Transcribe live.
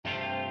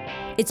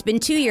It's been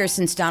 2 years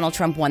since Donald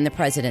Trump won the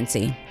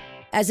presidency.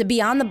 As a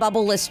Beyond the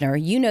Bubble listener,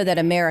 you know that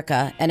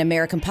America and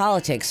American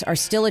politics are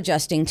still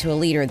adjusting to a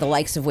leader the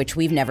likes of which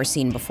we've never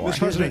seen before. Mr.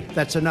 President,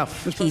 that's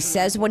enough. He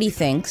says what he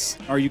thinks.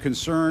 Are you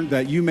concerned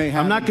that you may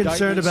have I'm not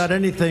concerned about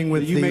anything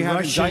with the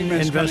Russian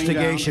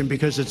investigation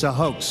because it's a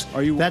hoax.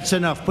 That's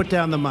enough. Put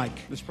down the mic.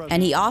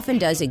 And he often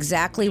does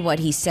exactly what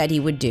he said he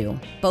would do,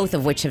 both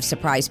of which have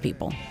surprised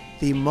people.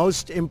 The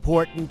most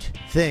important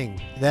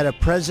thing that a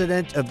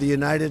president of the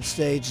United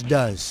States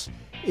does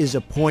is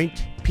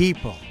appoint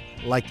people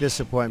like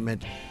this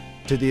appointment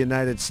to the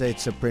United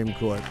States Supreme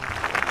Court.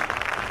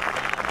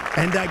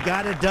 And I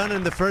got it done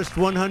in the first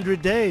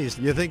 100 days.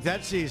 You think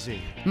that's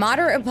easy?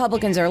 Moderate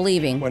Republicans are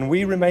leaving. When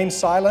we remain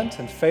silent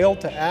and fail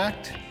to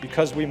act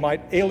because we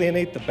might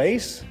alienate the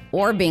base,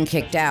 or being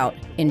kicked out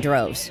in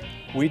droves.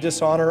 We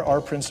dishonor our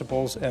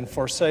principles and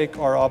forsake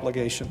our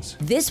obligations.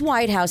 This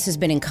White House has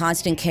been in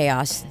constant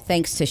chaos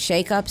thanks to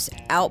shakeups,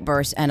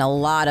 outbursts, and a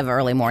lot of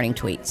early morning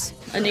tweets.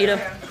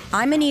 Anita.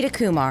 I'm Anita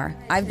Kumar.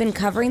 I've been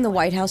covering the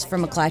White House for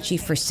McClatchy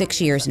for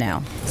 6 years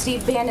now.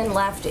 Steve Bannon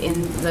left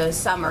in the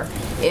summer.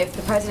 If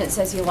the president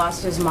says he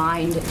lost his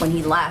mind when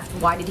he left,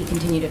 why did he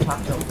continue to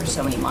talk to him for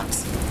so many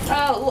months?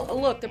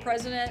 Look, the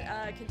president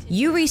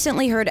You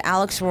recently heard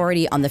Alex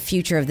Rorty on the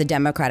future of the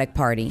Democratic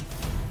Party.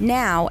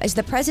 Now, as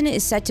the president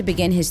is set to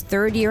begin his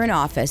third year in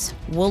office,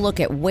 we'll look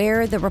at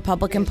where the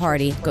Republican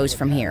Party goes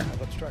from here.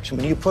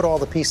 When you put all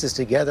the pieces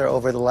together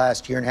over the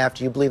last year and a half,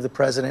 do you believe the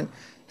president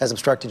has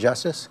obstructed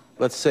justice?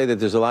 Let's say that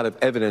there's a lot of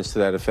evidence to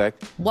that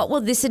effect. What will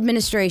this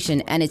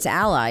administration and its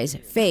allies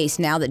face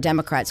now that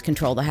Democrats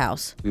control the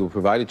House? We will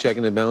provide a check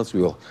and a balance.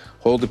 We will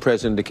hold the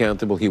president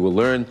accountable. He will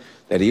learn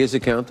that he is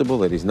accountable,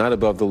 that he's not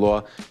above the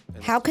law.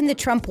 How can the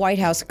Trump White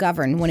House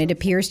govern when it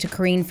appears to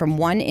careen from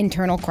one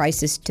internal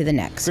crisis to the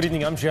next? Good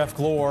evening, I'm Jeff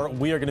Glor.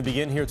 We are going to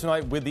begin here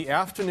tonight with the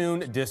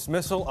afternoon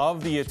dismissal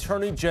of the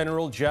Attorney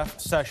General Jeff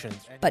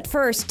Sessions. But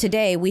first,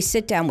 today we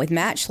sit down with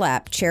Matt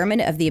Schlapp,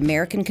 chairman of the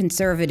American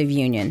Conservative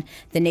Union,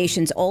 the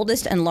nation's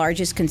oldest and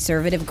largest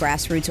conservative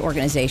grassroots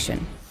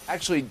organization.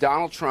 Actually,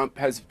 Donald Trump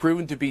has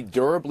proven to be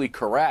durably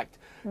correct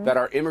that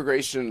our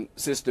immigration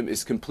system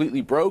is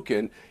completely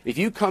broken. If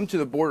you come to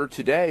the border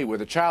today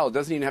with a child, it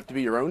doesn't even have to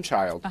be your own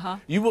child,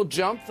 you will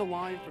jump the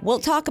line.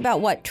 We'll talk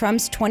about what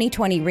Trump's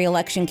 2020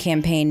 re-election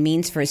campaign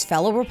means for his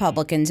fellow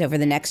Republicans over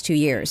the next 2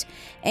 years,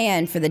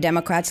 and for the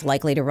Democrats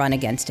likely to run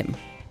against him.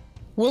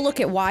 We'll look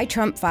at why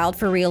Trump filed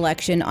for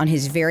re-election on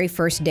his very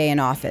first day in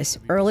office,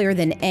 earlier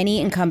than any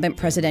incumbent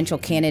presidential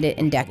candidate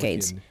in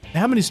decades.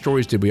 How many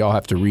stories did we all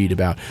have to read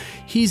about?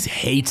 He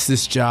hates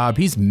this job.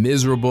 He's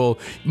miserable.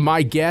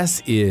 My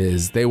guess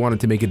is they wanted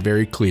to make it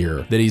very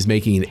clear that he's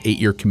making an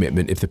 8-year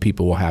commitment if the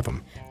people will have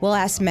him. We'll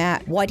ask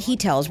Matt what he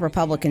tells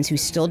Republicans who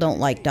still don't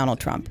like Donald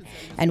Trump,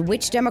 and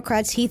which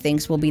Democrats he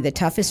thinks will be the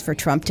toughest for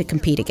Trump to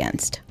compete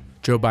against.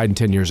 Joe Biden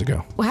 10 years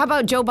ago. Well, how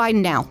about Joe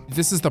Biden now?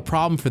 This is the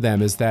problem for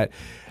them, is that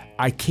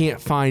I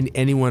can't find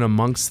anyone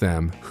amongst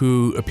them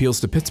who appeals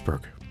to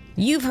Pittsburgh.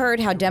 You've heard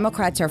how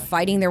Democrats are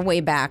fighting their way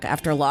back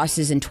after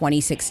losses in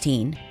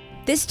 2016.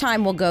 This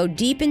time we'll go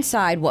deep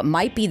inside what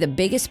might be the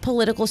biggest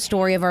political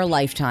story of our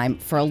lifetime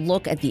for a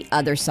look at the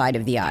other side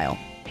of the aisle.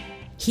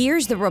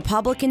 Here's the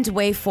Republicans'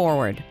 way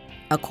forward,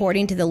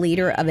 according to the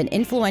leader of an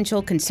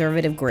influential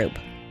conservative group.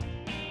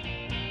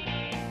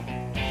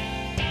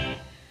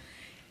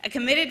 A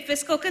committed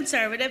fiscal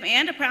conservative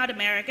and a proud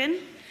American,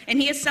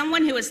 and he is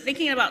someone who is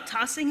thinking about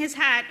tossing his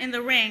hat in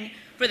the ring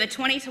for the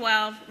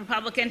 2012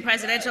 Republican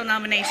presidential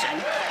nomination.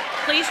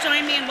 Please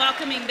join me in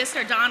welcoming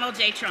Mr. Donald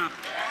J. Trump.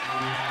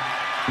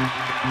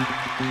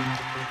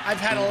 I've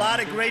had a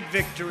lot of great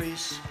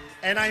victories,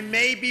 and I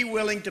may be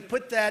willing to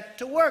put that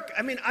to work.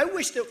 I mean, I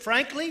wish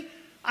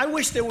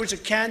there was a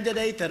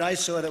candidate that I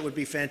saw that would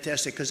be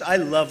fantastic, because I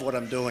love what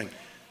I'm doing.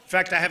 In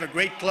fact, I have a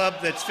great club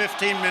that's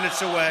 15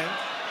 minutes away.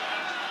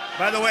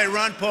 By the way,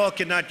 Ron Paul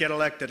cannot get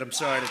elected, I'm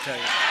sorry to tell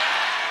you.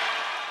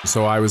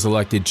 So I was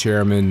elected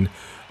chairman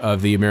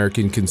of the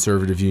American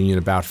Conservative Union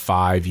about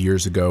 5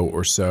 years ago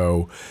or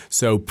so.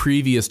 So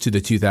previous to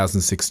the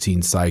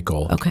 2016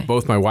 cycle,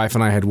 both my wife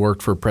and I had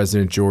worked for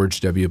President George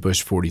W.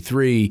 Bush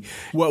 43.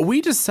 What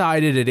we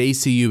decided at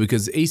ACU,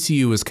 because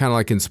ACU was kind of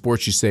like in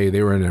sports, you say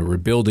they were in a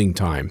rebuilding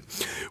time.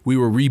 We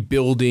were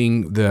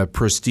rebuilding the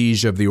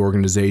prestige of the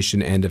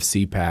organization and of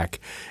CPAC.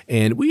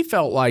 And we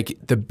felt like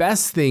the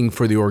best thing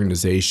for the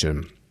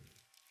organization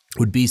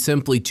would be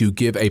simply to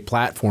give a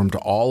platform to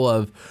all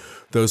of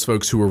those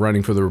folks who were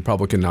running for the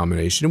Republican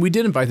nomination. And we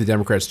did invite the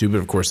Democrats too, but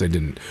of course they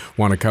didn't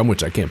want to come,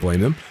 which I can't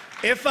blame them.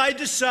 If I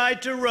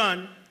decide to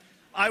run,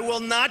 I will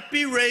not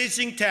be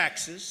raising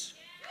taxes.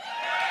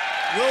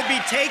 We'll be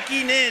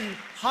taking in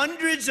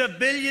hundreds of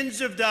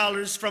billions of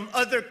dollars from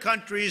other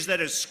countries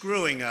that are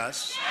screwing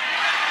us.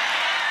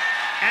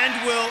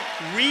 And we'll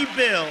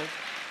rebuild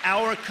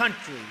our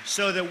country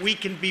so that we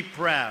can be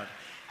proud.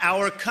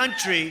 Our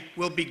country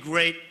will be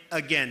great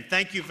again.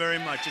 Thank you very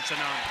much. It's an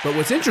honor. But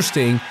what's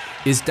interesting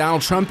is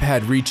Donald Trump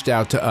had reached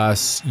out to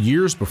us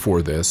years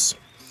before this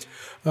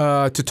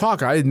to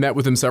talk. I had met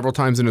with him several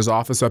times in his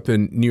office up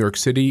in New York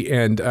City,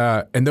 and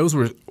those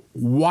were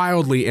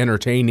wildly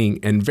entertaining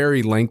and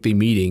very lengthy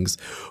meetings,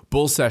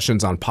 bull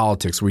sessions on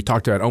politics. We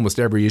talked about almost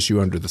every issue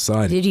under the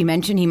sun. Did he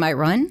mention he might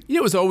run?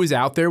 It was always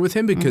out there with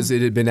him because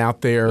it had been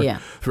out there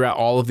throughout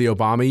all of the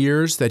Obama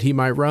years that he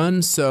might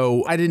run.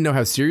 So I didn't know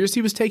how serious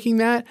he was taking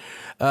that.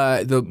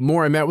 The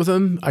more I met with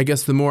him, I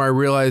guess the more I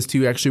realized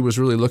he actually was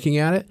really looking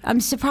at it. I'm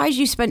surprised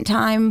you spent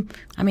time.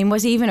 I mean,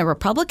 was he even a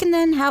Republican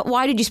then?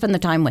 Why did you spend the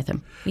time with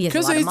him? He has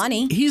a lot of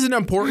money. He's an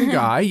important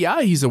guy.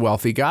 Yeah, he's a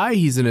wealthy guy.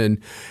 He's an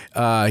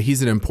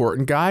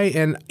important guy.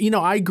 And,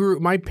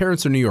 my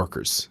parents are New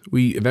Yorkers.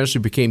 We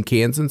eventually became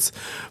Kansans,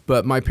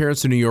 but my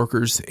parents are New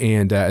Yorkers.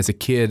 And as a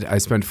kid, I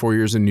spent 4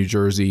 years in New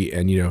Jersey.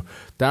 And,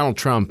 Donald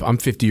Trump, I'm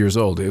 50 years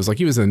old. It was like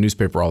he was in the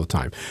newspaper all the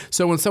time.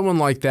 So when someone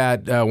like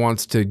that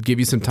wants to give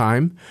you some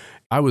time,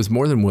 I was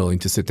more than willing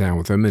to sit down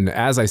with him. And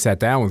as I sat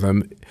down with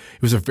him,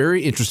 it was a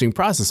very interesting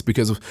process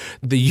because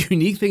the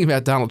unique thing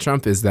about Donald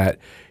Trump is that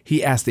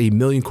he asked a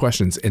million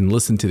questions and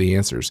listened to the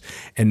answers.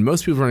 And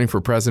most people running for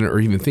president or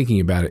even thinking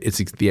about it, it's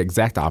the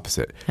exact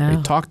opposite. Oh.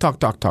 They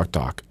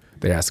talk.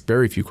 They ask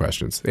very few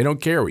questions. They don't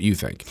care what you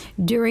think.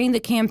 During the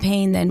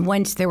campaign, then,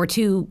 once there were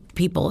two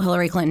people,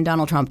 Hillary Clinton,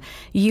 Donald Trump,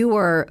 you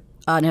were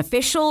an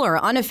official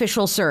or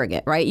unofficial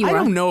surrogate, right? I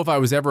don't know if I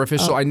was ever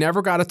official. I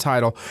never got a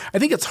title. I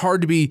think it's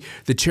hard to be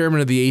the chairman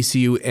of the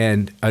ACU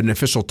and an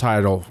official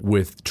title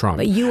with Trump.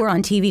 But you were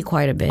on TV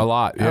quite a bit. A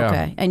lot, yeah.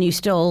 Okay, and you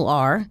still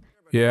are.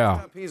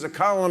 Yeah. He's a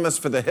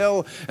columnist for The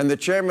Hill and the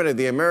chairman of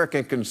the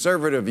American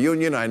Conservative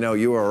Union. I know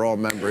you are all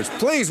members.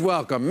 Please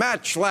welcome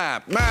Matt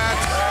Schlapp.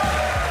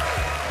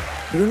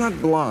 Matt! You're not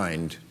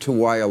blind to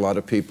why a lot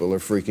of people are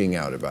freaking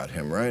out about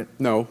him, right?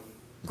 No.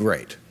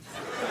 Great.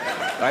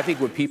 I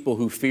think what people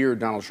who fear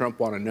Donald Trump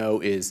want to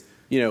know is,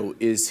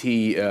 is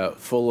he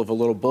full of a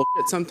little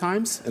bullshit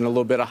sometimes and a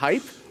little bit of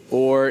hype?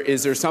 Or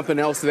is there something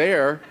else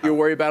there you're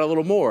worried about a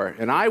little more?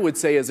 And I would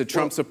say as a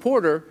Trump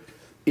supporter,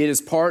 it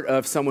is part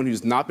of someone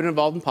who's not been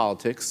involved in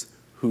politics,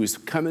 who's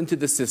come into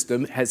the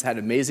system, has had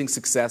amazing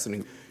success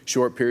in a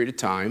short period of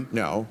time.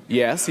 No.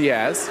 Yes, he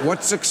has.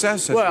 What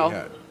success has he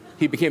had?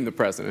 He became the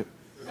president.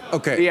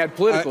 Okay. He had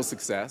political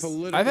success.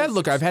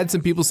 I've had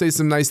some people say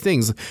some nice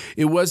things.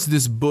 It was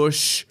this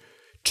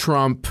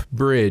Bush-Trump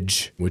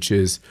bridge, which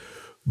is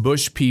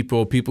Bush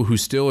people who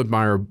still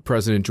admire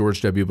President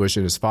George W. Bush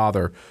and his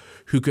father,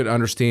 who could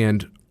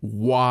understand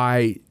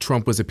why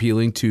Trump was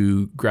appealing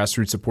to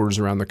grassroots supporters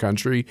around the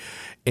country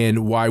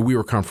and why we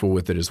were comfortable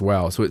with it as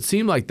well. So it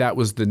seemed like that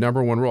was the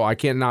number one role. I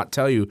cannot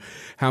tell you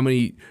how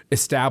many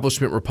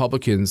establishment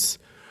Republicans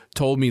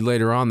told me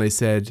later on, they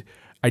said,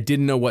 I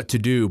didn't know what to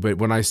do, but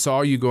when I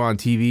saw you go on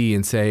TV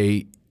and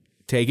say,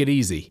 take it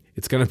easy,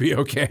 it's going to be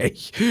okay,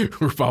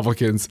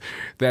 Republicans,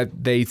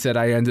 that they said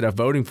I ended up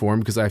voting for him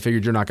because I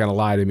figured you're not going to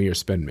lie to me or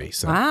spin me.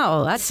 So.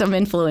 Wow, that's some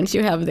influence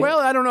you have there. Well,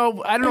 I don't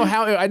know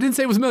how. I didn't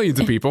say it was millions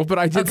of people, but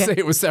I did say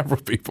it was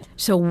several people.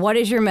 So what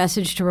is your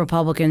message to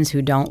Republicans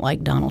who don't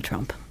like Donald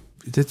Trump?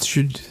 This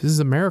is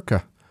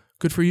America.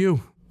 Good for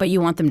you. But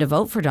you want them to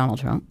vote for Donald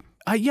Trump?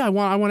 Yeah, I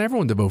want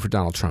everyone to vote for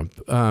Donald Trump.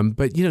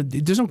 But,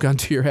 there's no gun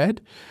to your head.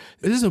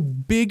 This is a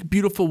big,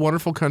 beautiful,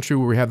 wonderful country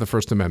where we have the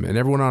First Amendment. And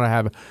everyone ought to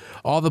have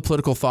all the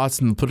political thoughts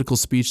and the political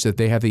speech that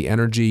they have the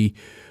energy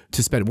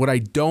to spend. What I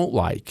don't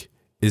like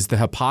is the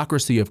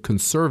hypocrisy of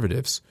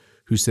conservatives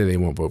who say they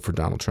won't vote for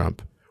Donald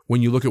Trump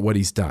when you look at what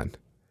he's done.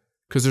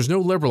 Because there's no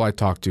liberal I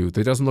talk to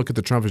that doesn't look at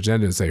the Trump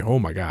agenda and say, oh,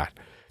 my God,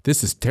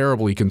 this is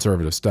terribly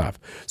conservative stuff.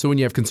 So when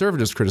you have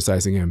conservatives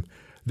criticizing him,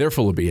 they're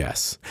full of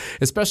BS,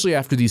 especially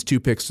after these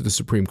two picks to the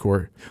Supreme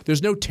Court.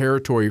 There's no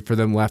territory for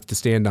them left to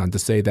stand on to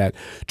say that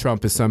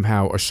Trump is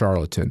somehow a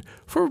charlatan.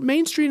 For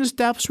mainstream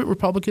establishment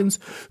Republicans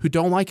who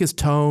don't like his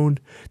tone,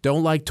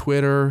 don't like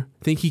Twitter,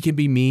 think he can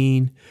be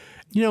mean,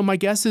 my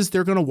guess is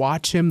they're going to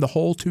watch him the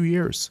whole 2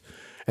 years,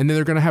 and then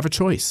they're going to have a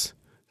choice.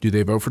 Do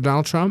they vote for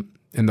Donald Trump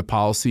and the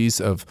policies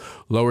of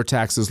lower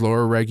taxes,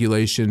 lower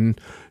regulation,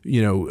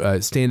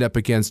 stand up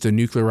against a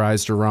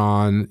nuclearized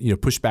Iran,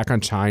 push back on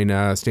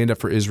China, stand up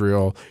for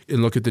Israel,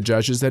 and look at the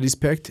judges that he's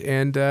picked,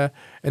 and they're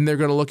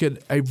going to look at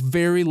a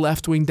very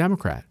left-wing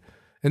Democrat,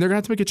 and they're going to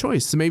have to make a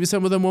choice. So maybe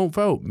some of them won't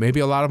vote. Maybe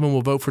a lot of them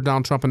will vote for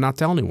Donald Trump and not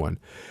tell anyone.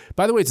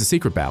 By the way, it's a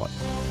secret ballot.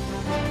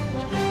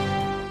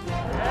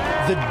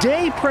 The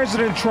day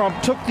President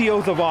Trump took the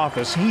oath of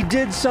office, he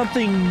did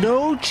something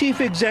no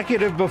chief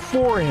executive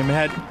before him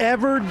had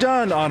ever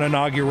done on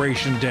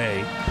Inauguration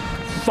Day.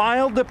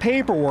 Filed the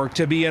paperwork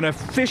to be an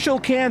official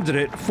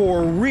candidate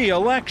for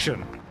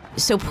re-election.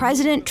 So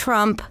President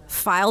Trump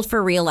filed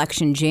for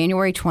re-election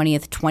January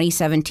 20th,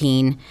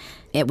 2017.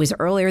 It was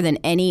earlier than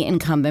any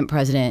incumbent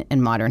president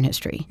in modern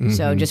history. Mm-hmm.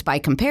 So just by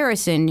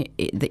comparison,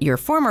 your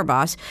former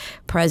boss,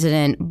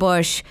 President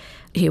Bush,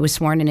 he was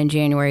sworn in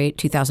January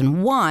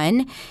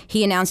 2001.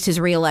 He announced his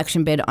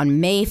re-election bid on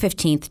May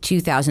 15th,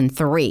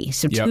 2003.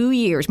 So 2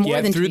 years, more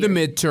than 2 years. Through the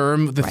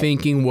midterm, the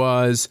thinking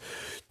was,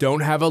 don't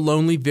have a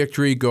lonely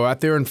victory. Go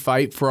out there and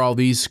fight for all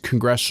these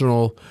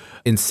congressional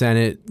and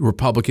Senate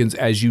Republicans.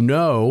 As you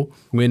know,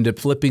 we ended up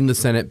flipping the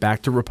Senate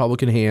back to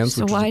Republican hands,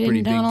 which was a pretty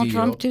big deal. So why didn't Donald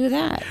Trump do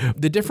that?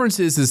 The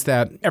difference is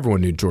that everyone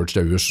knew George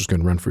W. Bush was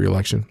going to run for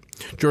re-election.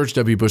 George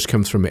W. Bush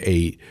comes from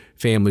a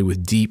family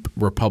with deep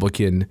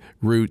Republican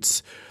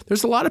roots.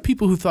 There's a lot of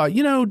people who thought,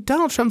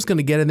 Donald Trump's going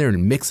to get in there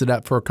and mix it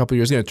up for a couple of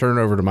years, going to turn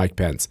it over to Mike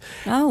Pence.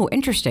 Oh,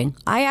 interesting.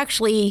 I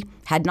actually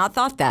had not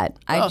thought that.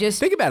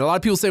 Think about it. A lot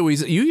of people say, well,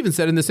 you even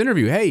said in this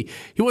interview, hey,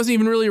 he wasn't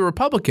even really a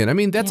Republican. I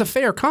mean, that's a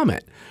fair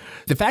comment.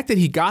 The fact that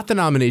he got the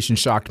nomination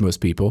shocked most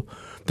people.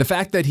 The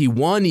fact that he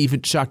won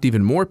shocked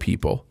even more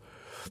people.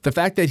 The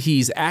fact that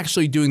he's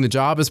actually doing the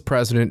job as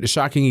president is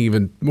shocking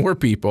even more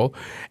people.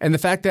 And the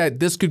fact that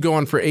this could go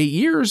on for 8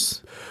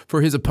 years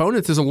for his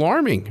opponents is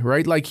alarming,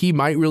 right? Like he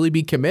might really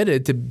be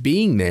committed to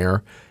being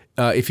there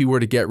if he were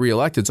to get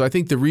reelected. So I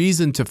think the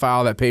reason to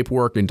file that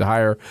paperwork and to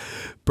hire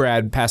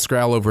Brad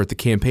Pascal over at the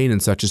campaign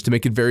and such is to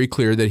make it very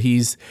clear that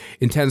he's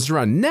intends to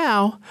run.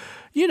 Now,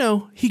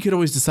 he could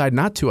always decide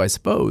not to, I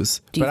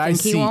suppose. Do you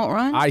think he won't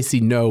run? I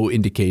see no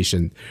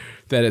indication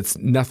that it's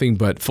nothing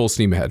but full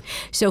steam ahead.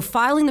 So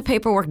filing the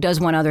paperwork does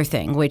one other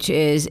thing, which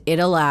is it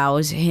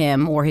allows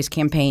him or his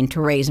campaign to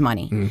raise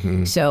money.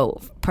 Mm-hmm.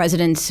 So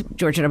Presidents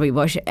George W.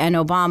 Bush and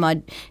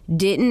Obama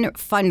didn't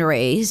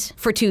fundraise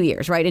for 2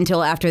 years, right,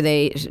 until after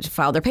they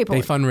filed their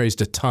paperwork. They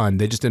fundraised a ton.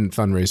 They just didn't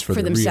fundraise for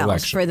their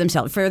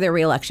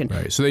reelection.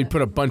 Right. So they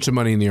put a bunch of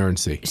money in the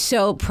RNC.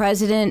 So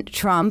President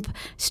Trump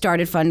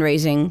started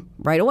fundraising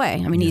right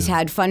away. I mean, he's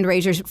had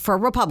fundraisers for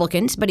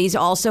Republicans, but he's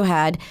also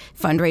had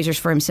fundraisers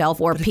for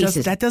himself or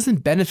pieces. That doesn't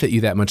benefit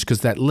you that much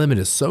because that limit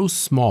is so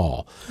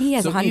small. He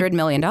has $100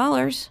 million.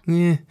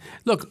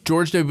 Look,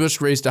 George W. Bush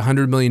raised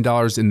 $100 million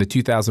in the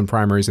 2000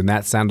 primaries, and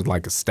that sounded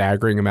like a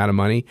staggering amount of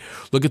money.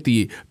 Look at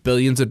the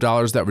billions of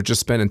dollars that were just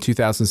spent in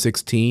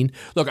 2016.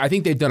 Look, I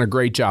think they've done a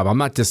great job. I'm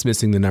not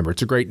dismissing the number.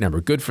 It's a great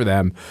number. Good for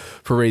them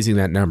for raising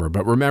that number.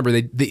 But remember,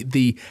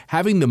 the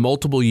having the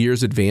multiple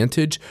years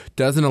advantage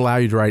doesn't allow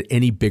you to write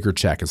any bigger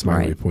check, is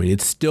my point.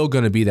 It's still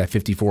going to be that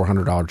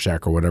 $5,400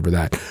 check or whatever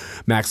that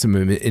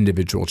maximum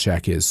individual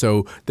check is.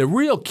 So the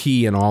real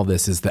key in all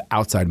this is the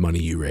outside money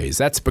you raise.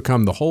 That's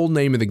become the whole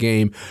name of the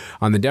game.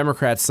 On the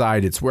Democrat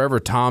side, it's wherever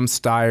Tom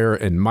Steyer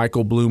and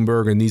Michael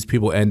Bloomberg and these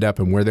people end up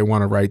and where they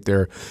want to write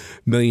their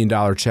 $1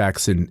 million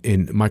checks.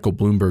 In Michael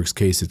Bloomberg's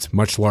case, it's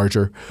much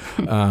larger.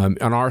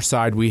 On our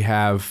side, we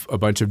have a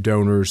bunch of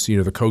donors.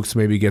 The Kochs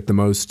maybe get the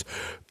most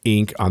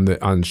ink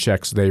on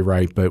checks they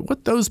write. But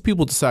what those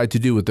people decide to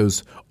do with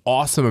those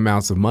awesome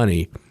amounts of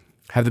money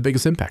have the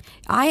biggest impact.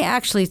 I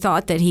actually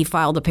thought that he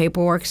filed the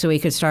paperwork so he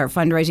could start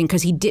fundraising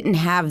because he didn't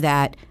have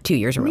that 2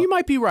 years ago. You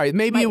might be right.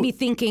 Maybe might be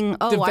thinking,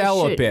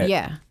 develop I should. it.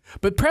 Yeah.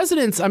 But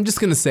presidents, I'm just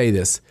going to say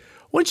this.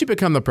 Once you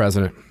become the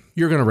president,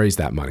 you're going to raise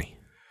that money.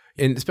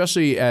 And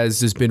especially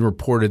as has been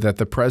reported that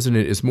the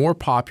president is more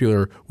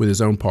popular with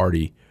his own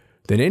party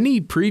than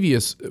any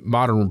previous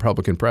modern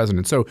Republican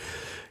president. So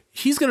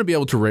he's going to be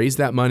able to raise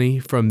that money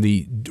from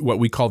what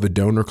we call the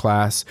donor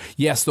class.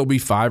 Yes, there'll be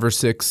 5 or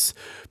 6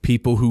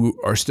 people who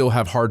still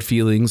have hard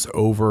feelings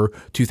over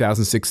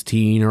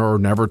 2016 or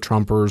never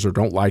Trumpers or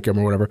don't like him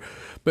or whatever.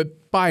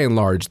 But by and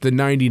large, the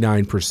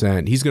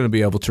 99%, he's going to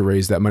be able to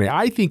raise that money.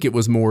 I think it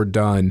was more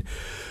done,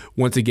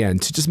 once again,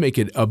 to just make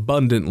it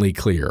abundantly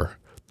clear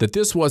that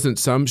this wasn't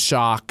some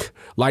shock,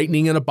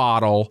 lightning in a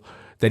bottle,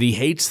 that he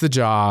hates the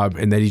job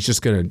and that he's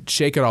just going to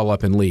shake it all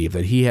up and leave,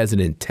 that he has an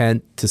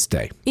intent to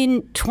stay.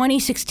 In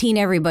 2016,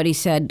 everybody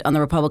said on the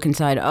Republican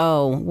side,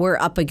 we're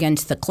up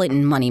against the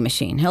Clinton money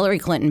machine. Hillary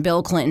Clinton,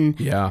 Bill Clinton,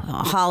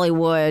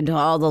 Hollywood,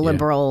 all the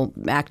liberal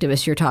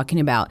activists you're talking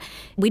about.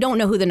 We don't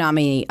know who the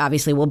nominee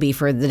obviously will be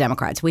for the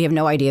Democrats. We have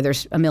no idea.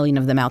 There's a million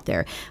of them out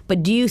there.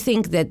 But do you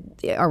think that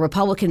are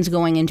Republicans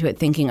going into it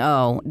thinking,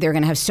 they're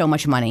going to have so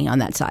much money on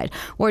that side?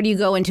 Or do you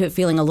go into it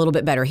feeling a little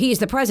bit better? He's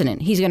the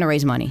president. He's going to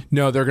raise money.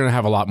 No, they're going to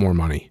have a lot more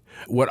money.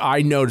 What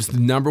I noticed, the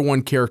number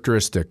one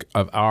characteristic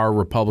of our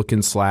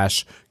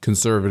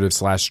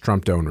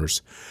Republican/conservative/Trump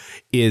donors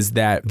is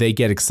that they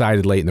get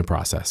excited late in the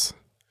process.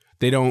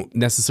 They don't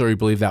necessarily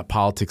believe that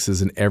politics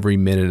is an every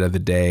minute of the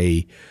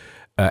day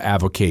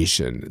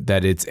avocation,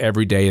 that it's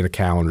every day of the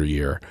calendar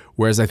year.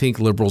 Whereas I think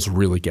liberals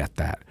really get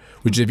that,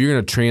 which if you're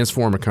going to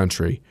transform a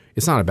country,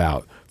 it's not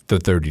about the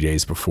 30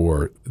 days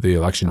before the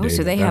election day.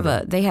 So they have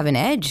an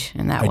edge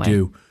in that way. I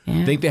do.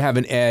 Yeah. I think they have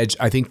an edge.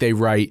 I think they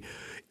write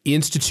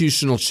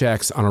institutional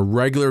checks on a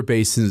regular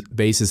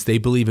basis. They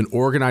believe in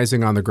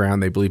organizing on the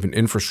ground. They believe in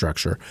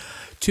infrastructure.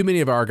 Too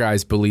many of our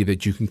guys believe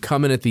that you can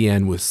come in at the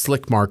end with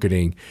slick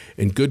marketing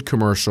and good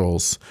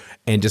commercials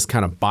and just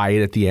kind of buy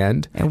it at the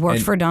end. It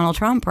worked for Donald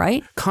Trump,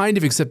 right? Kind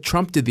of, except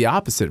Trump did the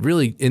opposite.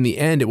 Really, in the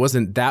end, it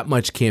wasn't that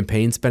much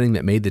campaign spending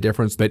that made the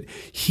difference, but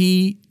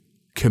he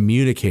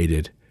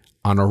communicated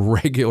on a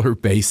regular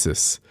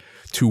basis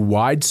to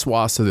wide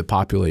swaths of the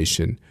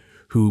population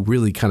who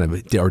really kind of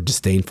are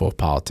disdainful of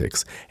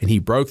politics. And he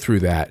broke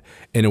through that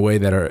in a way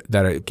that a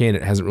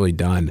candidate hasn't really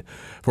done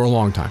for a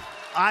long time.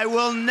 I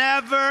will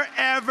never,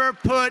 ever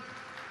put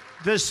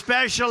the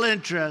special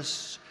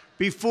interests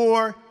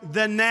before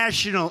the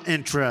national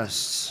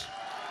interests.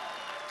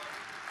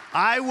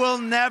 I will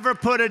never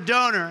put a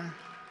donor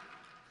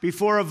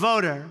before a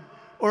voter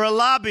or a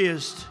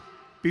lobbyist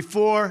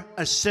before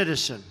a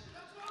citizen.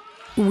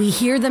 We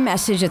hear the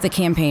message at the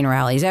campaign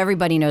rallies.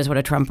 Everybody knows what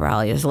a Trump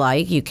rally is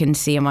like. You can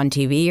see them on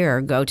TV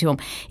or go to them.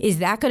 Is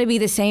that going to be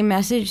the same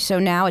message? So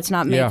now it's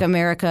not make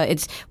America,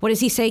 it's, what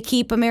does he say,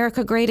 keep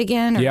America great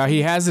again? Yeah,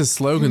 he has his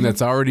slogan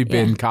that's already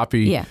been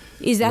copied. Yeah.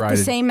 Is that the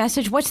same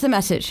message? What's the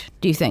message,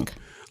 do you think?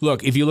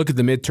 Look, if you look at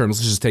the midterms,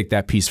 let's just take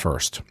that piece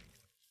first.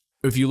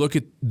 If you look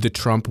at the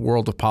Trump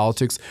world of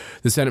politics,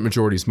 the Senate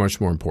majority is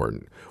much more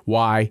important.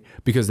 Why?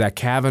 Because that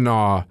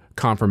Kavanaugh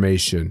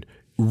confirmation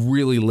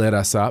really lit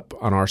us up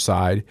on our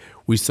side.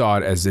 We saw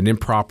it as an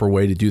improper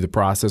way to do the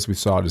process. We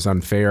saw it as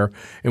unfair.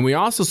 And we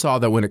also saw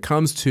that when it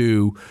comes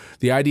to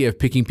the idea of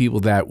picking people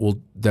that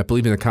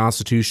believe in the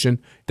Constitution,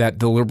 that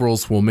the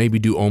liberals will maybe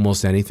do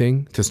almost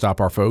anything to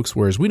stop our folks,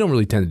 whereas we don't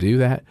really tend to do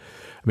that.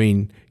 I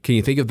mean, can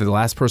you think of the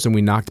last person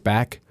we knocked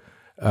back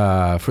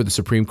for the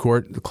Supreme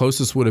Court? The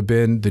closest would have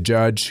been the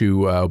judge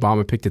who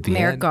Obama picked at the end.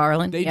 Merrick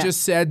Garland. They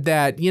just said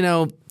that,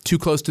 too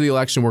close to the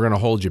election, we're going to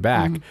hold you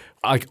back.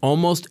 Like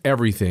almost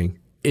everything,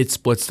 it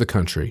splits the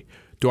country.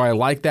 Do I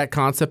like that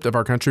concept of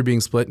our country being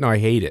split? No, I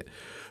hate it.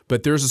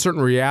 But there's a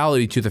certain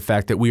reality to the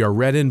fact that we are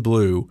red and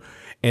blue.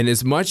 And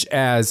as much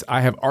as I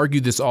have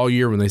argued this all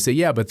year when they say,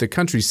 yeah, but the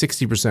country's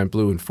 60%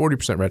 blue and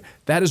 40% red,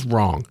 that is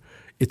wrong.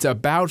 It's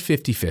about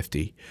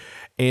 50-50.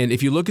 And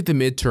if you look at the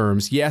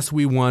midterms, yes,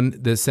 we won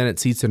the Senate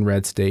seats in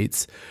red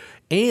states.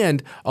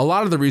 And a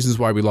lot of the reasons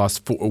why we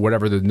lost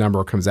whatever the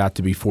number comes out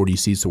to be, 40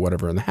 seats or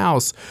whatever in the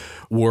House,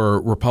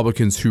 were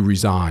Republicans who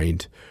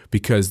resigned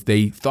because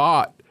they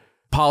thought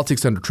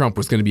politics under Trump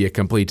was going to be a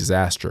complete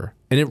disaster.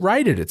 And it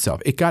righted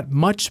itself. It got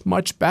much,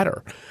 much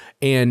better.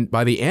 And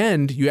by the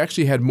end, you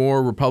actually had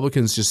more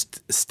Republicans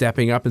just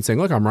stepping up and saying,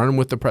 look, I'm running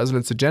with the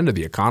president's agenda.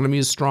 The economy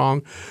is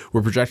strong.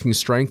 We're projecting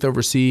strength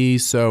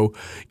overseas. So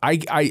I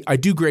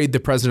do grade the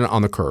president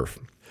on the curve.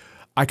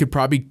 I could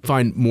probably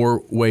find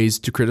more ways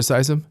to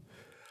criticize him.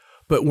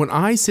 But when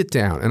I sit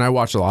down and I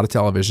watch a lot of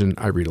television,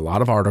 I read a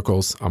lot of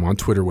articles, I'm on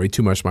Twitter way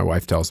too much, my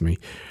wife tells me,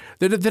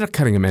 they're not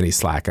cutting him any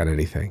slack on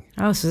anything.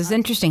 Oh, so this is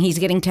interesting. He's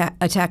getting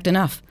attacked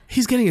enough.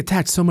 He's getting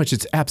attacked so much,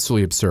 it's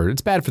absolutely absurd.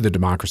 It's bad for the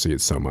democracy,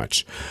 it's so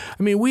much.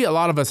 I mean, a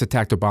lot of us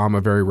attacked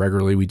Obama very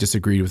regularly. We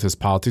disagreed with his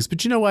politics.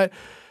 But you know what?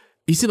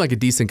 He seemed like a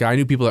decent guy. I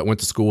knew people that went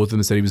to school with him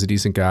and said he was a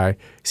decent guy.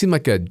 He seemed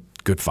like a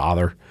good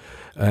father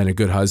and a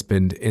good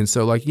husband. And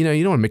so, you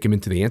don't want to make him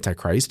into the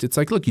Antichrist. It's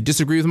like, look, you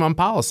disagree with him on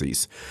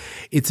policies.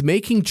 It's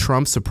making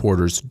Trump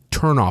supporters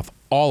turn off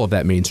all of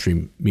that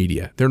mainstream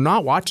media. They're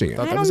not watching it.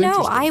 I don't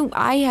know.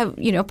 I have,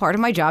 part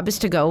of my job is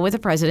to go with the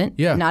president.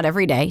 Yeah. Not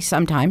every day,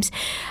 sometimes.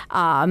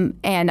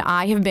 And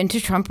I have been to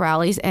Trump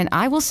rallies, and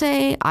I will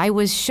say I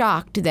was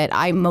shocked that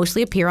I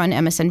mostly appear on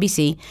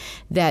MSNBC,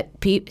 that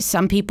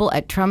some people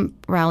at Trump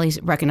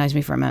rallies recognize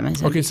me from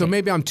MSNBC. Okay, so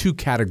maybe I'm too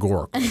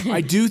categorical.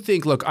 I do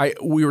think, look,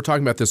 we were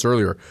talking about this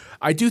earlier.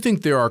 I do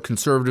think there are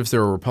conservatives,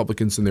 there are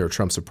Republicans, and there are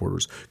Trump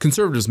supporters.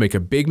 Conservatives make a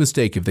big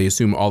mistake if they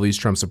assume all these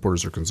Trump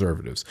supporters are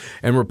conservatives.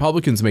 And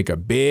Republicans make a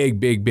big,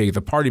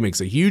 the party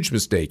makes a huge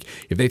mistake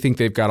if they think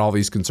they've got all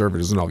these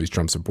conservatives and all these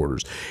Trump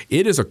supporters.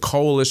 It is a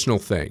coalitional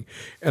thing.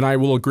 And I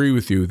will agree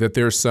with you that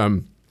there's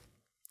some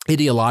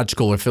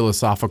ideological or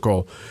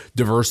philosophical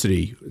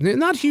diversity.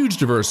 Not huge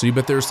diversity,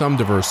 but there's some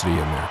diversity in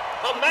there.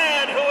 A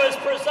man who has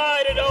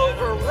presided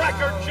over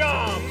record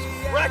jobs,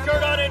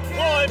 record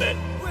unemployment,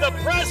 the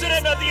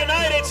President of the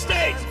United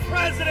States,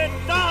 President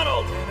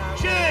Donald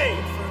J.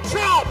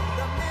 Trump.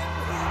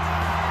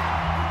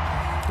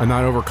 I'm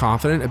not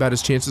overconfident about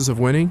his chances of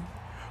winning,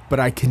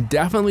 but I can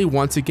definitely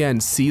once again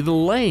see the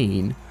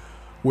lane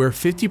where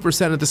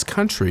 50% of this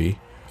country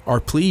are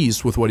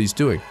pleased with what he's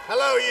doing.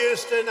 Hello,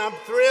 Houston. I'm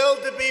thrilled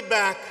to be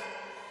back.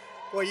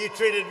 Well, you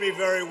treated me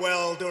very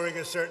well during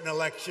a certain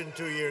election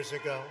 2 years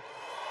ago.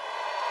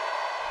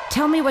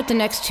 Tell me what the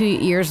next 2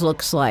 years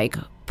looks like.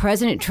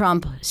 President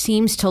Trump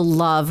seems to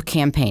love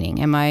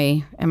campaigning. Am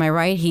I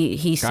right?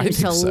 He seems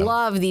to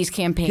love these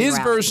campaign His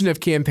rallies. version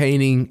of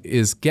campaigning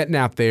is getting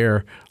out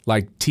there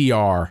like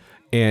TR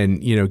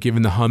and,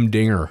 giving the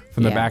humdinger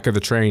from the back of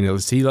the train.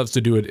 He loves to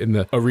do it in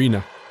the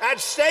arena. At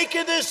stake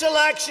in this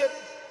election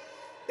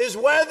is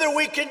whether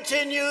we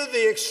continue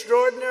the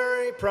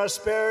extraordinary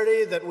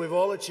prosperity that we've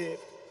all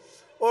achieved,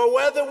 or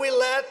whether we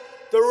let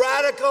the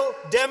radical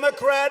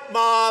Democrat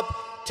mob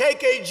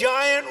take a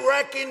giant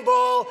wrecking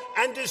ball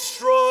and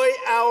destroy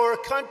our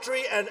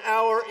country and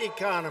our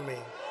economy.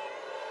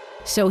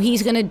 So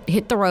he's going to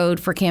hit the road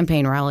for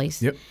campaign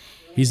rallies. Yep.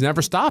 He's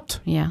never stopped.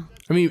 Yeah.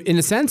 I mean, in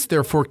a sense,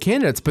 they're for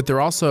candidates, but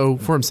they're also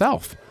for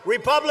himself.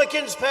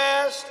 Republicans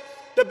passed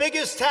the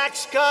biggest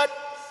tax cut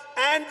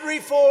and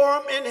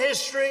reform in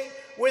history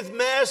with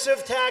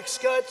massive tax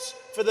cuts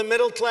for the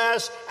middle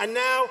class, and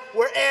now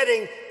we're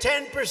adding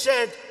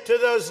 10% to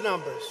those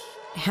numbers.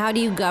 How do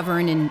you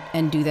govern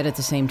and do that at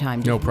the same time?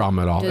 No problem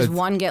at all. Does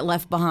one get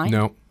left behind?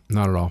 No,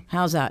 not at all.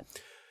 How's that?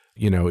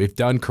 If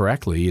done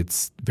correctly,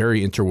 it's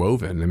very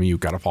interwoven. I mean,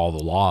 you've got to follow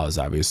the laws,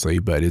 obviously,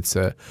 but it's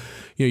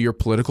your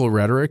political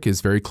rhetoric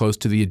is very close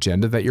to the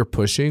agenda that you're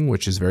pushing,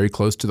 which is very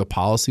close to the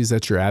policies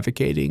that you're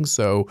advocating.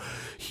 So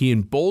he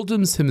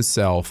emboldens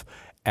himself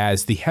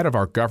as the head of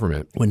our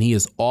government when he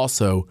is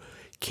also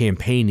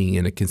campaigning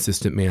in a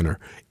consistent manner,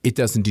 it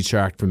doesn't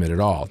detract from it at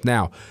all.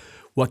 Now,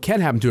 what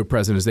can happen to a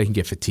president is they can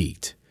get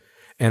fatigued.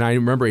 And I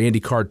remember Andy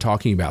Card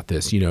talking about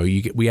this.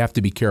 We have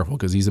to be careful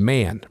because he's a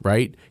man,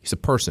 right? He's a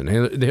person.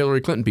 And the Hillary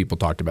Clinton people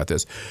talked about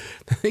this.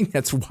 The thing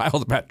that's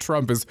wild about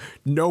Trump is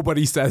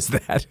nobody says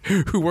that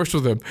who works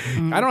with him.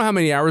 Mm-hmm. I don't know how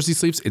many hours he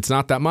sleeps. It's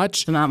not that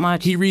much. Not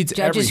much. He reads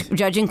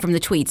Judging from the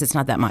tweets, it's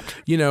not that much.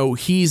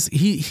 He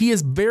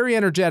is very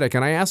energetic.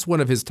 And I asked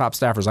one of his top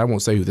staffers, I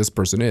won't say who this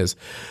person is.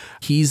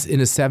 He's in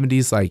his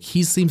 70s. Like,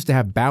 he seems to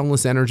have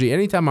boundless energy.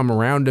 Anytime I'm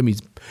around him,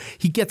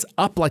 he gets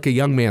up like a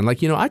young man.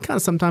 Like, I kind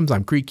of sometimes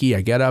I'm creaky.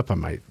 I get up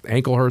and my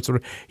ankle hurts.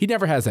 He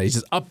never has that. He's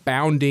just up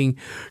bounding,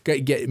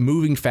 get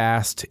moving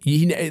fast.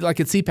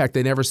 Like at CPAC,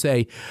 they never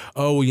say,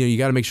 oh, you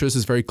got to make sure this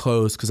is very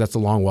close because that's a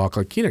long walk.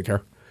 Like, he don't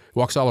care.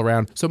 Walks all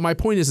around. So my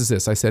point is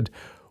this. I said,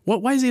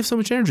 why does he have so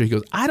much energy? He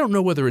goes, I don't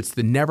know whether it's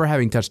the never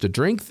having touched a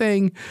drink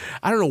thing.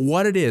 I don't know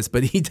what it is,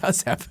 but he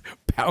does have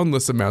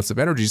boundless amounts of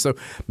energy. So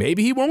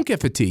maybe he won't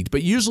get fatigued.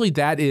 But usually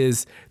that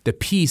is the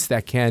piece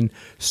that can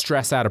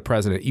stress out a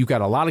president. You've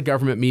got a lot of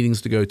government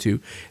meetings to go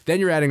to. Then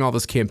you're adding all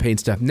this campaign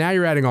stuff. Now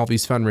you're adding all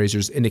these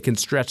fundraisers, and it can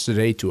stretch the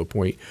day to a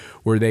point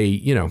where they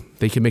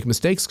can make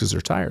mistakes because they're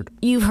tired.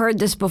 You've heard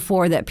this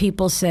before, that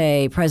people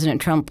say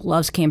President Trump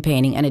loves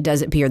campaigning, and it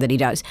does appear that he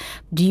does.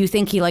 Do you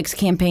think he likes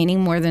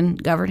campaigning more than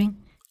governing?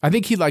 I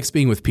think he likes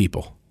being with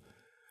people.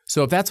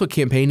 So if that's what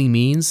campaigning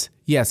means,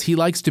 yes, he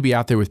likes to be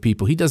out there with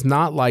people. He does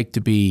not like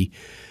to be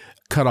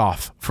cut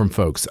off from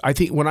folks. I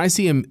think when I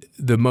see him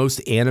the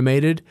most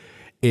animated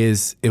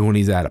is when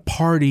he's at a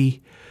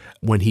party,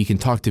 when he can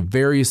talk to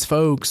various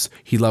folks.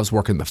 He loves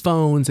working the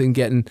phones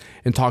and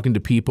talking to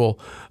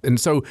people. And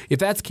so if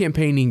that's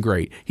campaigning,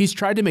 great. He's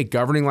tried to make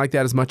governing like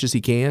that as much as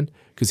he can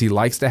because he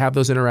likes to have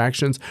those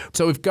interactions.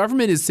 So if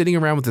government is sitting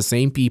around with the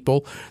same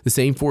people, the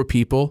same four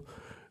people,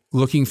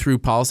 looking through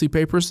policy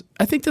papers,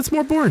 I think that's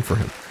more boring for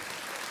him.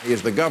 He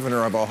is the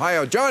governor of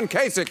Ohio. John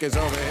Kasich is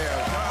over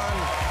here.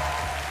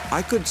 John,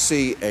 I could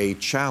see a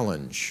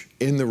challenge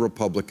in the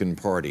Republican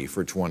Party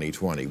for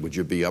 2020. Would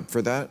you be up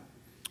for that?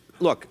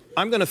 Look,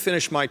 I'm going to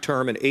finish my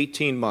term in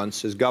 18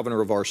 months as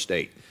governor of our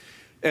state.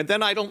 And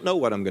then I don't know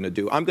what I'm going to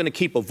do. I'm going to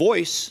keep a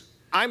voice.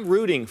 I'm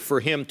rooting for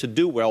him to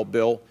do well,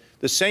 Bill.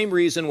 The same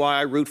reason why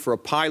I root for a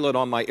pilot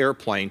on my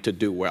airplane to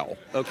do well.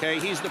 Okay?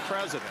 He's the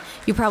president.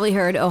 You probably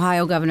heard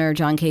Ohio Governor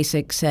John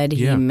Kasich said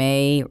he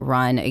may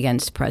run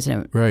against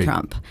President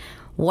Trump.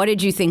 What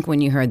did you think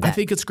when you heard that? I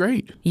think it's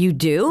great. You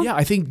do? Yeah,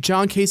 I think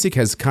John Kasich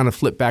has kind of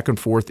flipped back and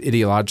forth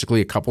ideologically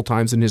a couple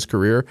times in his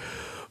career.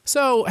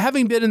 So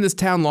having been in this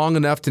town long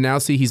enough to now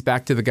see he's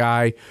back to the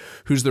guy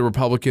who's the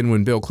Republican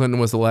when Bill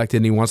Clinton was elected,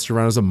 and he wants to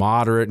run as a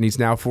moderate, and he's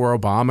now for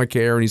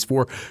Obamacare, and he's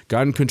for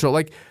gun control.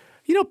 Like,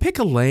 pick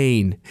a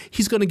lane.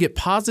 He's going to get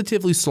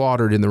positively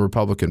slaughtered in the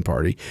Republican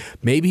Party.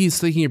 Maybe he's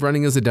thinking of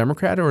running as a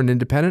Democrat or an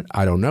independent.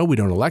 I don't know. We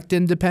don't elect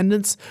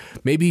independents.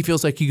 Maybe he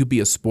feels like he could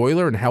be a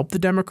spoiler and help the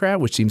Democrat,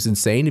 which seems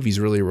insane if he's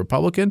really a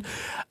Republican.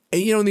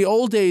 In the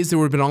old days, there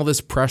would have been all this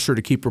pressure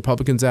to keep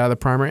Republicans out of the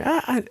primary.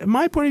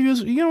 My point of view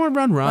is, want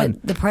to run.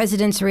 But the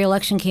president's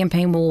reelection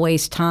campaign will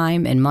waste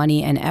time and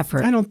money and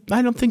effort. I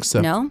don't think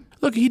so. No?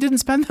 Look, he didn't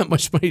spend that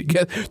much money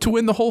to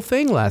win the whole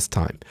thing last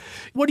time.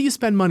 What do you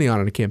spend money on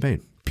in a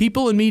campaign?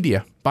 People and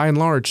media, by and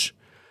large.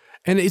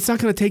 And it's not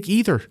going to take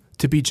either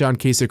to beat John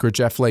Kasich or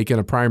Jeff Flake in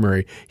a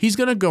primary. He's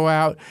going to go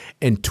out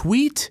and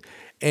tweet,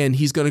 and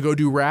he's going to go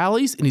do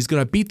rallies, and he's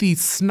going to beat the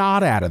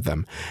snot out of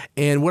them.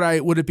 And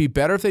would it be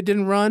better if they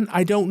didn't run?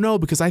 I don't know,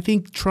 because I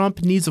think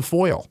Trump needs a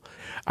foil.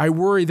 I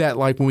worry that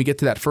when we get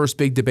to that first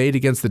big debate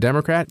against the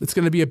Democrat, it's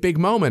going to be a big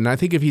moment. And I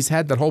think if he's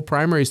had that whole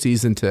primary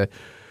season to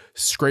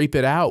scrape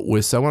it out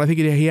with someone, I think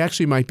he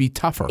actually might be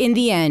tougher. In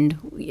the end,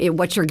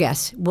 what's your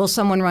guess? Will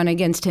someone run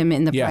against him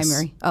in the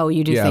primary? Oh,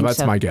 you do think so? Yeah,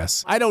 that's my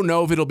guess. I don't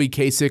know if it'll be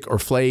Kasich or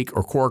Flake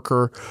or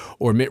Corker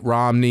or Mitt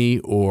Romney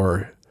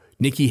or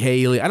Nikki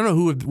Haley. I don't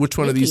know which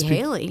one of these people.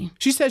 Nikki Haley?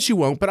 She says she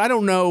won't, but I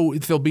don't know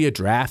if there'll be a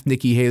draft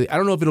Nikki Haley. I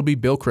don't know if it'll be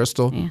Bill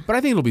Kristol, but I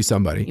think it'll be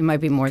somebody. It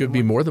might be more than one. Could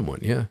be more than one,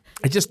 yeah.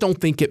 I just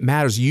don't think it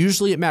matters.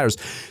 Usually it matters.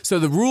 So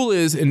the rule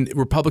is in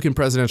Republican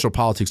presidential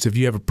politics, if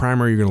you have a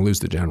primary, you're going to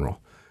lose the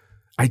general.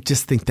 I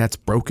just think that's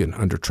broken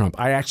under Trump.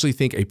 I actually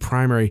think a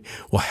primary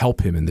will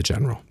help him in the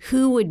general.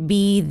 Who would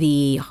be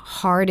the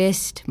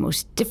hardest,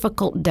 most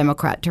difficult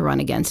Democrat to run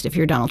against if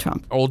you're Donald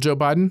Trump? Old Joe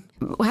Biden?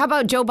 How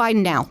about Joe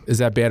Biden now? Is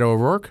that Beto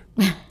O'Rourke?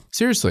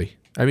 Seriously.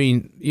 I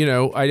mean,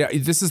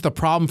 this is the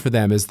problem for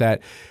them, is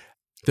that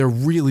they're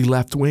really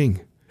left-wing.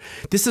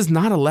 This is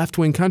not a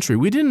left-wing country.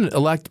 We didn't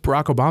elect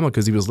Barack Obama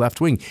because he was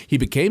left-wing. He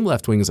became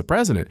left-wing as a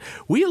president.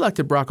 We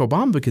elected Barack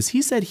Obama because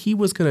he said he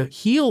was going to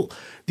heal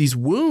these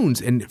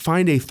wounds and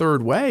find a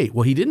third way.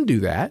 Well, he didn't do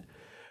that.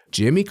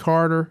 Jimmy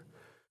Carter,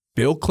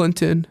 Bill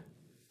Clinton,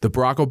 the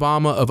Barack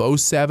Obama of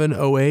 07,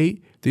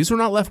 08, these were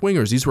not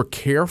left-wingers. These were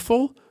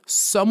careful,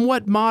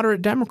 somewhat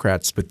moderate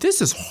Democrats. But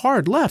this is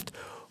hard left.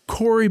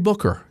 Cory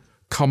Booker,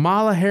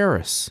 Kamala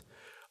Harris,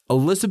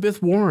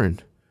 Elizabeth Warren,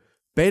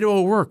 Beto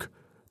O'Rourke.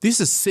 This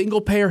is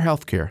single-payer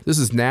health care. This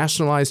is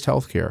nationalized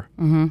health care.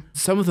 Mm-hmm.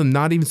 Some of them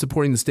not even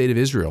supporting the state of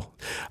Israel.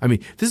 I mean,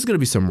 this is going to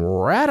be some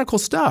radical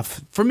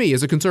stuff. For me,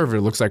 as a conservative,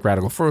 it looks like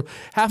radical. For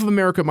half of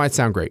America, it might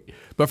sound great.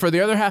 But for the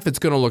other half, it's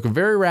going to look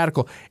very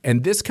radical.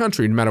 And this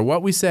country, no matter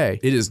what we say,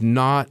 it is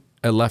not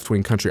a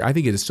left-wing country. I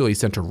think it is still a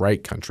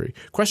center-right country.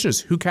 Question is,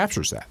 who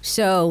captures that?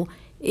 So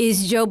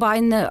is Joe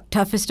Biden the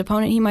toughest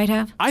opponent he might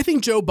have? I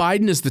think Joe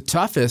Biden is the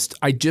toughest.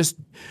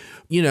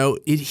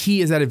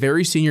 He is at a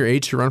very senior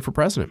age to run for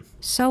president.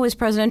 So is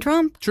President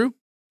Trump. True.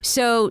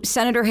 So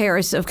Senator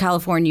Harris of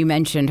California, you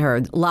mentioned her.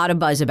 A lot of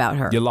buzz about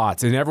her. Yeah,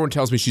 lots. And everyone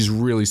tells me she's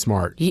really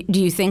smart. Do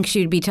you think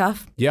she'd be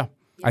tough? Yeah.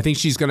 I think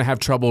she's going to have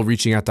trouble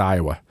reaching out to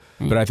Iowa.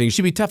 But I think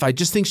she'd be tough. I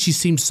just think she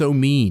seems so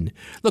mean.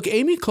 Look,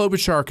 Amy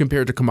Klobuchar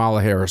compared to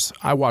Kamala Harris,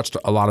 I watched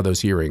a lot of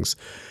those hearings.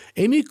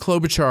 Amy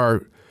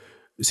Klobuchar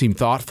seemed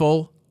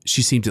thoughtful.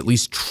 She seemed at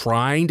least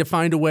trying to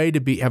find a way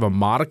to have a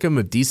modicum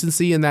of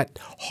decency in that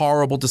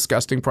horrible,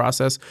 disgusting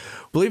process.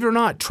 Believe it or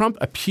not, Trump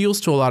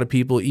appeals to a lot of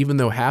people, even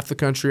though half the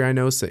country I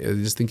know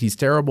just think he's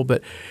terrible.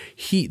 But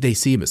they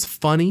see him as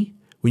funny.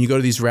 When you go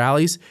to these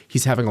rallies,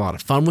 he's having a lot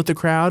of fun with the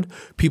crowd.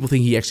 People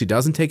think he actually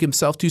doesn't take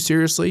himself too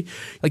seriously.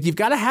 Like, you've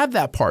got to have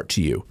that part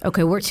to you.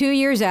 Okay, we're 2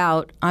 years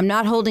out. I'm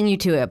not holding you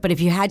to it. But if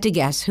you had to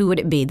guess, who would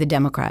it be, the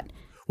Democrat?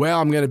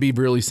 Well, I'm going to be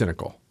really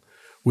cynical.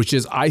 Which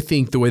is, I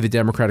think the way the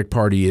Democratic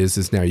Party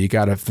is now you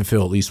got to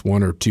fulfill at least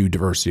one or two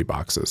diversity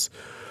boxes.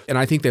 And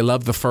I think they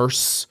love the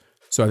firsts.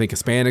 So I think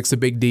Hispanic's a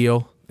big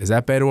deal. Is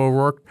that better or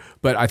work?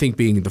 But I think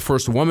being the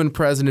first woman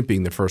president,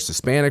 being the first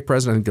Hispanic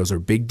president, I think those are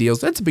big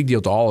deals. That's a big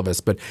deal to all of us,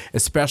 but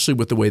especially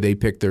with the way they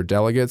pick their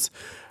delegates.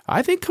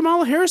 I think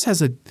Kamala Harris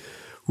has a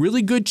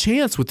really good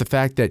chance with the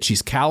fact that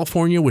she's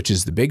California, which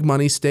is the big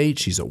money state.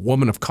 She's a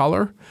woman of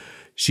color.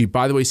 She,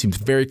 by the way, seems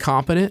very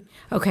competent.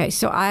 Okay,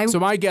 so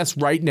my guess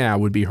right now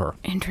would be her.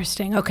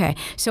 Interesting. Okay,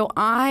 so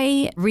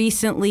I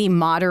recently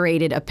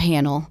moderated a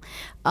panel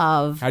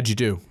of... How'd you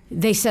do?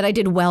 They said I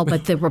did well,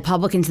 but the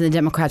Republicans and the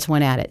Democrats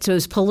went at it. So it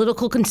was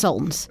political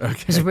consultants. Okay.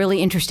 It was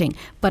really interesting.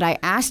 But I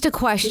asked a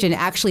question.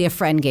 Actually, a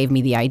friend gave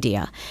me the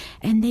idea,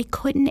 and they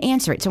couldn't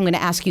answer it. So I'm going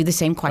to ask you the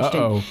same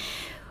question. Uh-oh.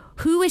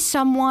 Who is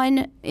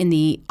someone in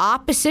the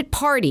opposite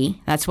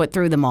party, that's what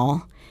threw them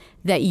all,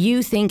 that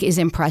you think is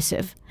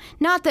impressive?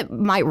 Not that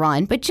might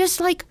run, but just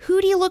like,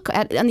 who do you look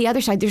at on the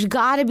other side? There's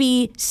got to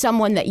be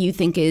someone that you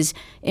think is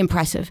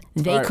impressive.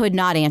 They could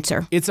not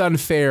answer. It's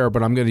unfair,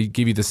 but I'm going to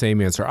give you the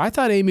same answer. I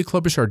thought Amy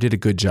Klobuchar did a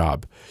good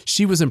job.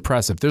 She was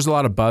impressive. There's a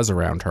lot of buzz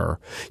around her.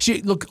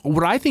 Look,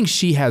 what I think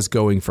she has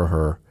going for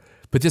her,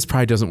 but this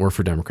probably doesn't work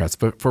for Democrats,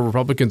 but for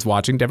Republicans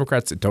watching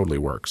Democrats, it totally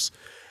works.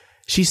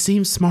 She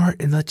seems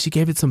smart and that she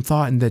gave it some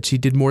thought and that she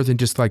did more than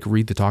just like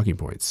read the talking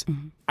points.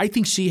 Mm-hmm. I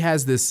think she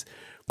has this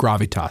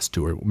gravitas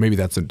to her. Maybe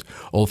that's an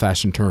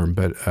old-fashioned term,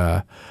 but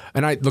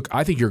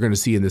I think you're going to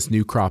see in this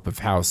new crop of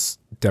House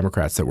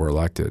Democrats that were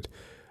elected,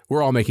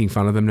 we're all making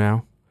fun of them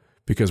now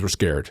because we're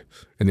scared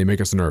and they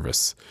make us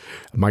nervous.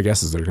 My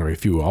guess is there's going to be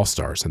a few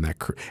all-stars in that.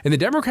 And the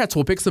Democrats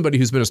will pick somebody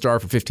who's been a star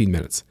for 15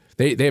 minutes.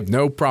 They have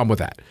no problem with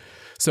that.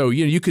 So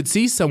you could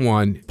see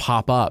someone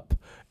pop up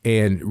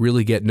and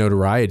really get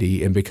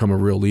notoriety and become a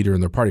real leader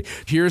in their party.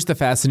 Here's the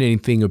fascinating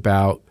thing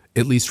about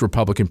at least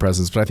Republican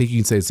presidents, but I think you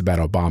can say it's about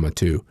Obama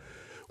too.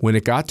 When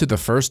it got to the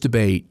first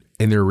debate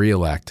and their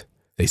reelect,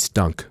 they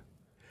stunk.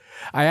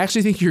 I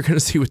actually think you're going to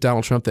see with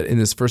Donald Trump that in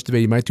his first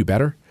debate, he might do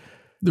better.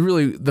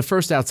 The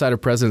first outsider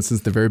president since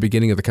the very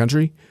beginning of the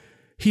country.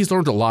 He's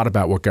learned a lot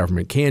about what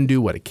government can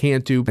do, what it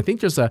can't do. I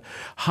think there's a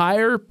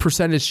higher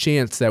percentage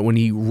chance that when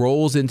he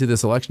rolls into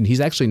this election,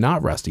 he's actually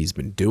not rusty. He's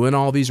been doing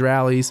all these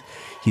rallies.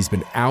 He's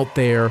been out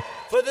there.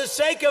 For the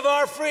sake of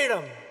our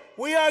freedom,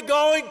 we are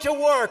going to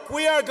work,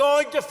 we are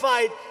going to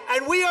fight,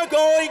 and we are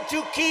going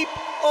to keep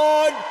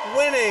on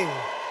winning.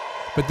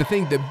 But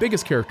the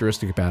biggest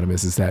characteristic about him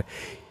is that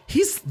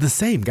he's the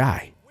same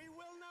guy.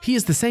 He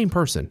is the same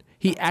person.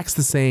 He acts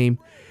the same.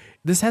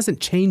 This hasn't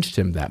changed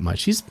him that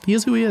much. He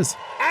is who he is.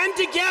 And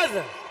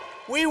together,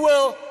 we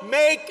will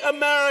make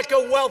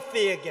America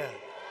wealthy again.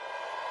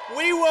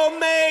 We will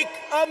make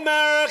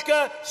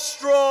America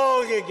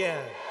strong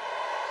again.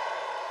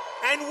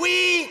 And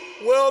we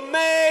will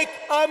make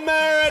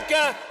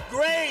America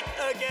great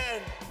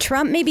again.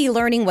 Trump may be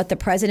learning what the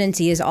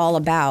presidency is all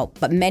about,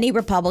 but many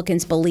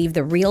Republicans believe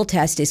the real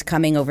test is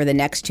coming over the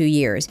next 2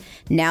 years,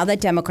 now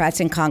that Democrats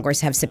in Congress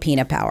have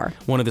subpoena power.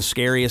 One of the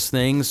scariest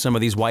things some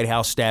of these White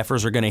House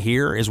staffers are going to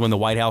hear is when the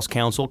White House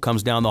counsel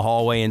comes down the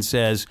hallway and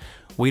says,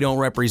 "We don't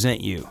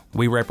represent you.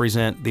 We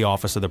represent the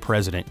office of the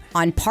president."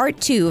 On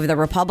part 2 of the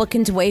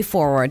Republicans' Way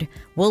Forward,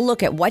 we'll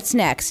look at what's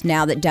next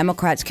now that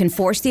Democrats can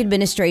force the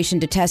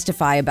administration to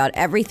testify about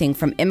everything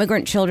from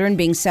immigrant children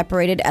being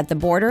separated at the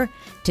border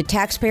to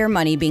taxpayer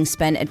money being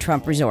spent at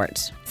Trump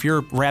resorts. If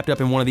you're wrapped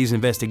up in one of these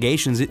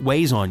investigations, it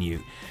weighs on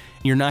you.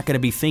 You're not going to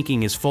be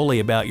thinking as fully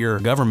about your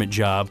government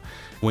job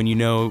when you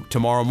know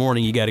tomorrow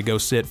morning you got to go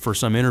sit for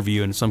some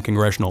interview in some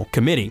congressional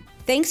committee.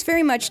 Thanks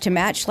very much to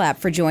Matt Schlapp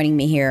for joining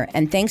me here,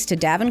 and thanks to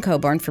Davin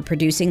Coburn for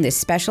producing this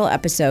special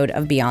episode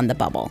of Beyond the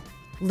Bubble.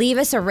 Leave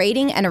us a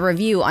rating and a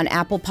review on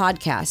Apple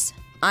Podcasts.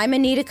 I'm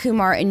Anita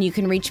Kumar, and you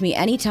can reach me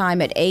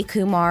anytime at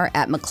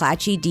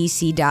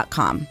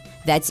akumar@mcclatchydc.com.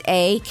 That's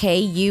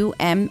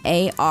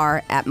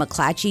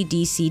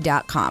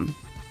AKUMAR@mcclatchydc.com.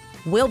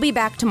 We'll be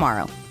back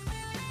tomorrow.